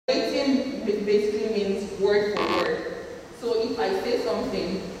it basically means word for word. So if I say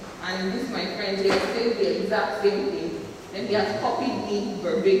something, and this my friend here says the exact same thing, then he has copied me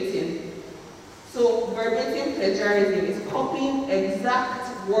verbatim. So verbatim plagiarism is copying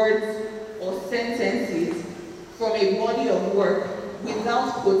exact words or sentences from a body of work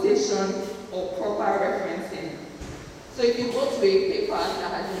without quotation or proper referencing. So if you go to a paper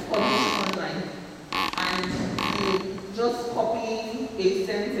that has been published online and you just copy a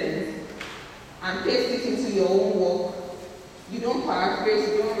sentence and paste it into your own work, you don't paraphrase,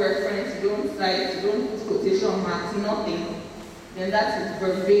 you don't reference, you don't cite, you don't put quotation marks, nothing, then that is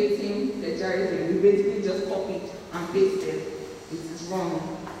verbatim plagiarism. You basically just copied and pasted. It is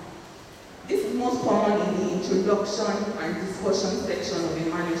wrong. This is most common in the introduction and discussion section of a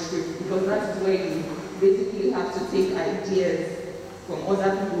manuscript, because that is where you basically have to take ideas from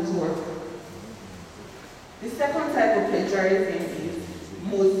other people's work. The second type of plagiarism is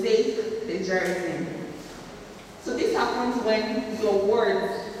mosaic plagiarism. So this happens when your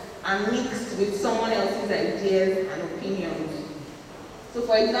words are mixed with someone else's ideas and opinions. So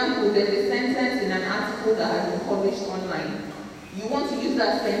for example, there's a sentence in an article that has been published online. You want to use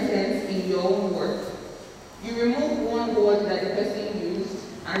that sentence in your own work. You remove one word that the person used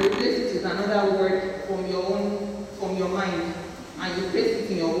and replace it with another word from your mind, and you paste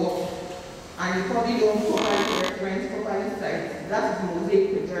it in your work. And you probably don't properly reference, properly cite. That is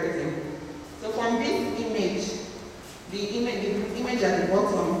mosaic plagiarism. So from this image, the image at the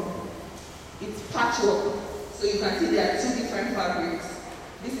bottom, it's patchwork. So you can see there are two different fabrics.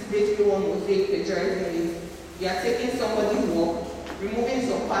 This is basically what mosaic plagiarism is. You are taking somebody's work, removing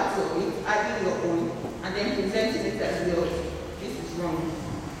some parts of it, adding your own, and then presenting it as yours. This is wrong.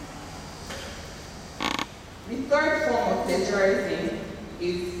 The third form of plagiarism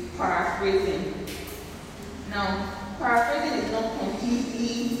is paraphrasing. Now, paraphrasing is not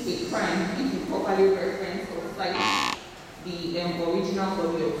completely a crime if you properly reference or cite the original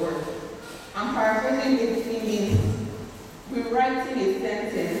body of work. And paraphrasing basically means rewriting a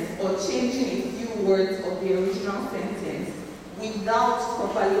sentence or changing a few words of the original sentence without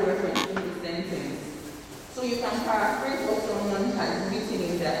properly referencing the sentence. So you can paraphrase what someone has written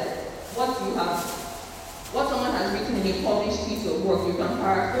in that. What someone has written in a published piece of work, you can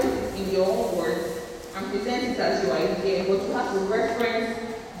paraphrase it in your own words and present it as your idea, but you have to reference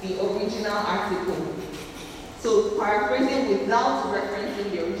the original article. So paraphrasing without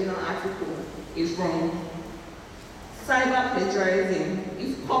referencing the original article is wrong. Cyber plagiarism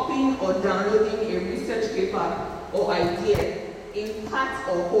is copying or downloading a research paper or idea in part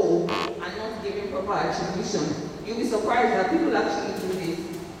or whole and not giving proper attribution. You'll be surprised that people actually do this.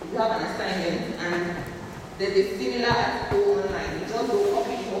 You have an assignment and there's a similar article online. You just go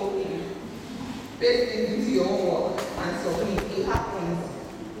copy the whole thing, paste it into your own work, and submit. It happens.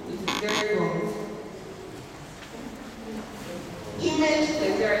 It's very wrong. Image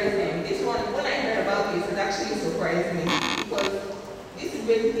plagiarism. This one, when I heard about this, it actually surprised me, because this is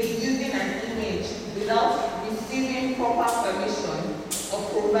basically using an image without receiving proper permission or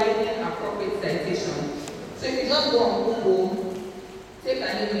providing appropriate citation. So if you just go on Google, take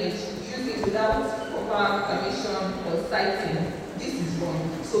an image, use it without proper permission or citing, this is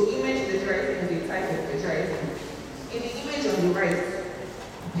wrong. So image plagiarism is a type of plagiarism. In the image on the right,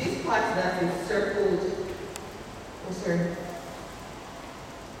 this part that is circled,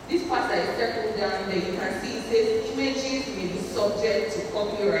 this part that is circled down there, you can see it says images may be subject to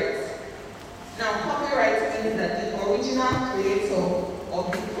copyright. Now, copyright means that the original creator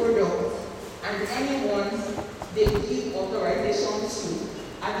of the product and anyone they give authorization to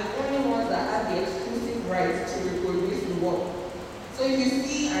are the only ones that have the exclusive right to reproduce the work. So if you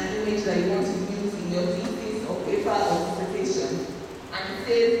see an image that you want to use in your thesis or paper or dissertation, and it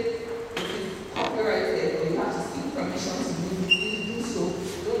says it is copyrighted or you have to seek permission to do so,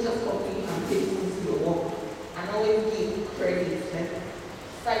 don't just copy and paste it into your work. And always give credit, like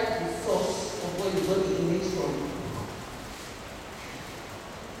cite the source of where you got the image from.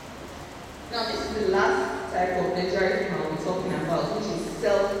 Now this is the last type of plagiarism I'll be talking about, which is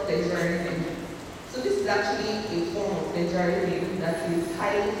self-plagiarism. So this is actually a form of plagiarism that is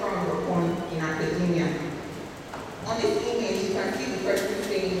highly frowned upon in academia. On this image, you can see the person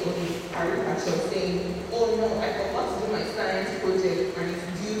saying, or the caricature saying, oh no, I forgot to do my science project and it's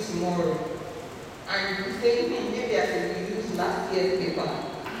due tomorrow. And you say, maybe I should use last year's paper.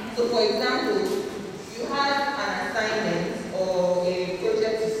 So for example, you have an assignment or a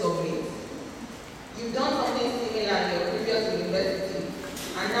project to submit. You've done something similar in your previous university,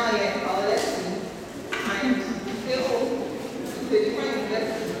 and now you're in biology, and you say, oh, it's a different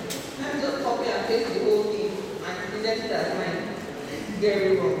university. Let me just copy and paste the whole thing and present it as mine. It's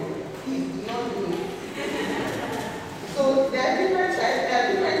very wrong. Please do not So there are different types, there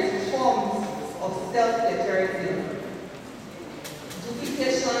are different forms of self-plagiarism.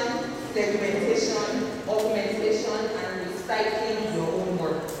 Duplication, segmentation, augmentation, and recycling your own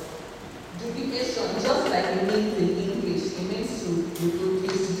work. Duplication, just like it means in English, it means to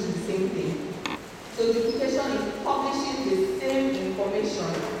reproduce, to do the same thing. So duplication is publishing the same information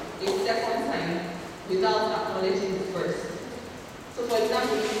a second time without acknowledging the first. So for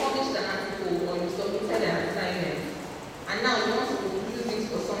example, you published an article or you submitted an assignment, and now you want to use it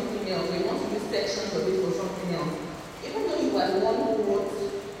for something else, or you want to use sections of it for something else. Even though you are the one who wrote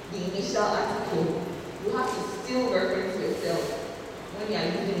the initial article, you have to still reference yourself when you are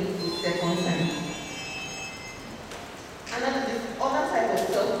using it the second time. Another other type of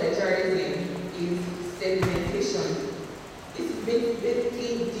self-plagiarism is segmentation. This is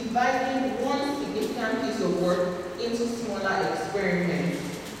basically dividing one significant piece of work into smaller experiments.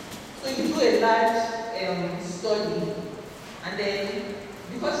 So you do a large study, and then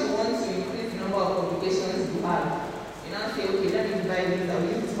because you want to increase the number of publications you have, you now say, okay, let me divide this, I'll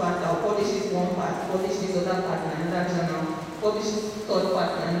use this part, I'll publish this one part, publish this other part in another journal, publish this third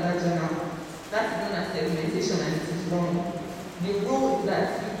part in another journal. That's known as segmentation, and it is wrong. The rule is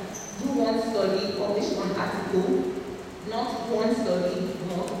that you do one study, publish one article, not one study,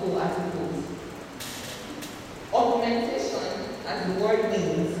 multiple articles. Augmentation, as the word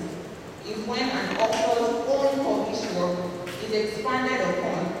means, is when an author's own published work is expanded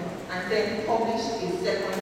upon and then published a second